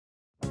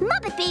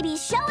Muppet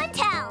Babies Show and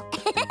Tell.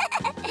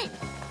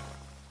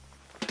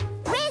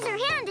 Raise your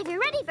hand if you're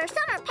ready for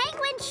Summer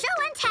Penguin Show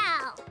and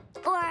Tell.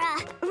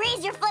 Or,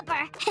 raise your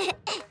flipper.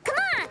 Come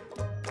on.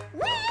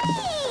 Whee!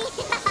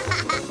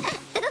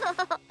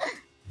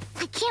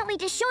 I can't wait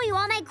to show you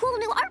all my cool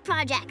new art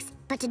projects.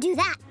 But to do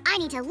that, I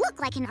need to look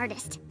like an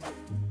artist.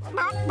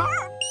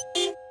 Haha,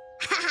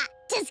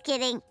 just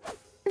kidding.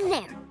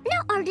 There,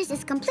 no artist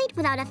is complete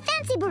without a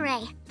fancy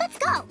beret. Let's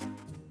go.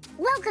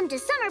 Welcome to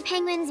Summer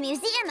Penguin's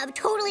Museum of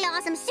Totally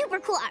Awesome Super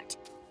Cool Art.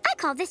 I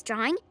call this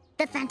drawing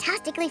the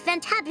Fantastically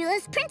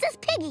Fantabulous Princess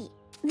Piggy.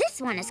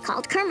 This one is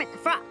called Kermit the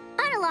Frog,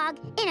 on a log,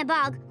 in a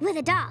bog, with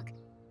a dog.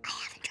 I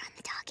haven't drawn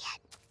the dog yet.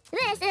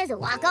 This is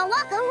Waka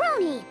Waka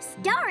Roni,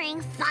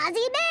 starring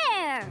Fozzie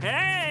Bear.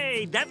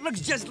 Hey, that looks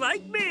just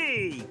like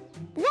me.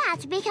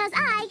 That's because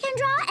I can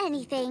draw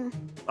anything.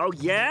 Oh,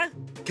 yeah?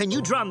 Can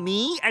you draw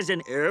me as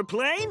an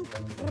airplane?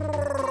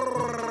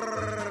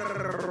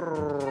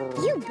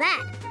 You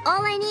bet.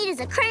 All I need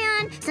is a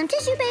crayon, some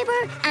tissue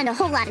paper, and a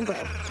whole lot of glue.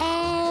 And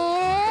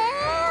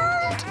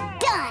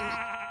done!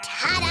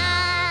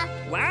 Ta-da!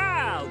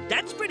 Wow,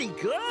 that's pretty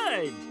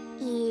good.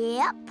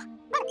 Yep.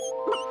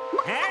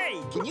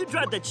 Hey, can you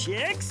draw the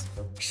chicks?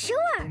 Sure.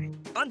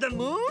 On the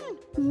moon?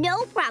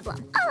 No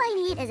problem. All I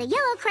need is a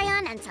yellow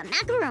crayon and some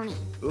macaroni.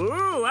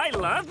 Ooh, I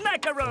love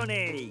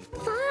macaroni.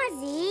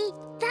 Fozzie,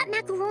 that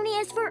macaroni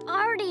is for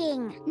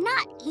arting,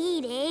 not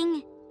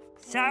eating.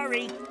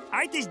 Sorry,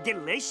 art is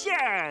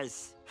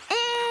delicious.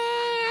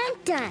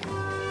 And done.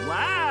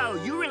 Wow,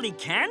 you really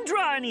can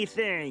draw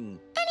anything.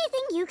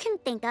 Anything you can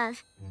think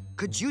of.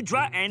 Could you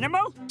draw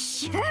animal?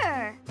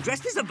 Sure.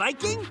 Dressed as a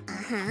Viking?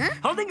 Uh-huh.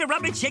 Holding a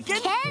rubber chicken?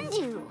 Can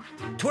do.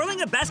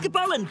 Twirling a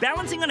basketball and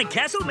balancing on a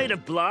castle made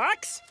of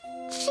blocks?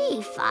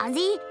 Gee,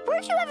 Fozzie,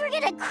 where'd you ever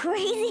get a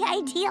crazy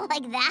idea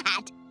like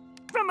that?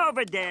 From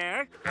over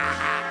there.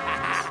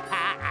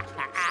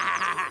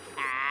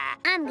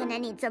 I'm gonna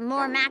need some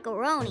more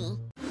macaroni.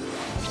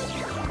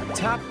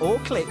 Tap or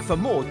click for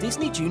more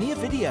Disney Junior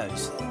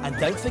videos. And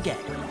don't forget,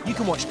 you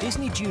can watch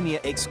Disney Junior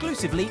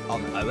exclusively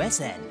on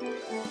OSN.